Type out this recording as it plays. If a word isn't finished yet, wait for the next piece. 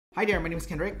Hi there, my name is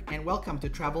Kendrick and welcome to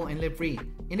Travel and Live Free.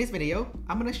 In this video,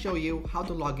 I'm going to show you how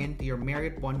to log in to your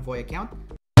Marriott Bonvoy account.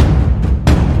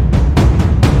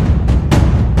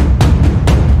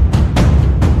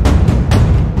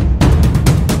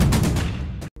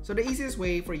 So the easiest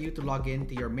way for you to log in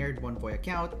to your Marriott Bonvoy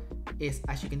account is,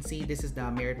 as you can see, this is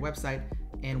the Marriott website.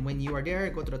 And when you are there,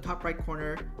 go to the top right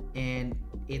corner and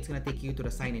it's going to take you to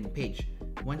the sign in page.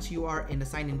 Once you are in the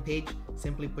sign in page,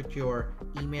 simply put your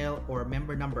email or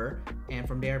member number, and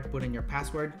from there put in your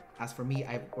password. As for me,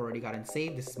 I've already gotten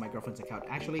saved. This is my girlfriend's account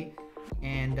actually.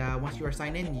 And once you are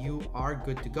signed in, you are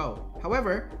good to go.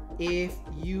 However, if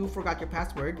you forgot your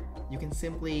password, you can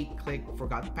simply click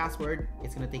forgot password.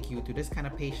 It's going to take you to this kind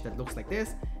of page that looks like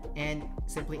this, and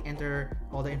simply enter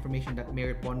all the information that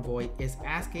Marriott Bonvoy is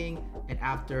asking. And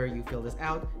after you fill this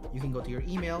out, you can go to your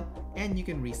email and you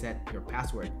can reset your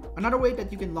password. Another way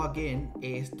that you can log in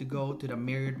is to go to the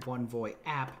Marriott Bonvoy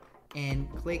app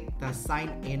and click the sign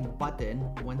in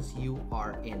button once you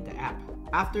are in the app.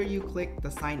 After you click the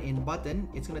sign in button,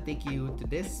 it's going to take you to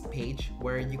this page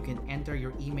where you can enter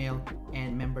your email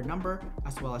and member number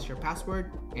as well as your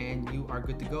password, and you are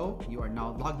good to go. You are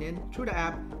now logged in through the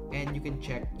app and you can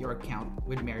check your account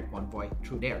with Marriott Bonvoy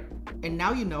through there. And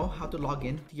now you know how to log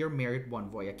in to your Marriott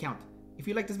Bonvoy account. If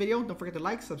you like this video, don't forget to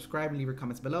like, subscribe, and leave your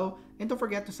comments below. And don't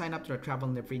forget to sign up to the Travel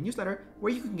and Live Free newsletter,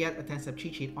 where you can get a 10-step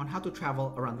cheat sheet on how to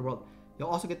travel around the world. You'll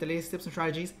also get the latest tips and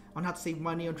strategies on how to save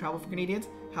money on travel for Canadians,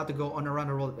 how to go on a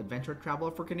around-the-world adventure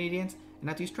travel for Canadians, and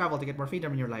how to use travel to get more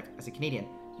freedom in your life as a Canadian.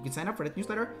 You can sign up for that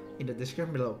newsletter in the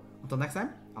description below. Until next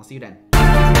time, I'll see you then.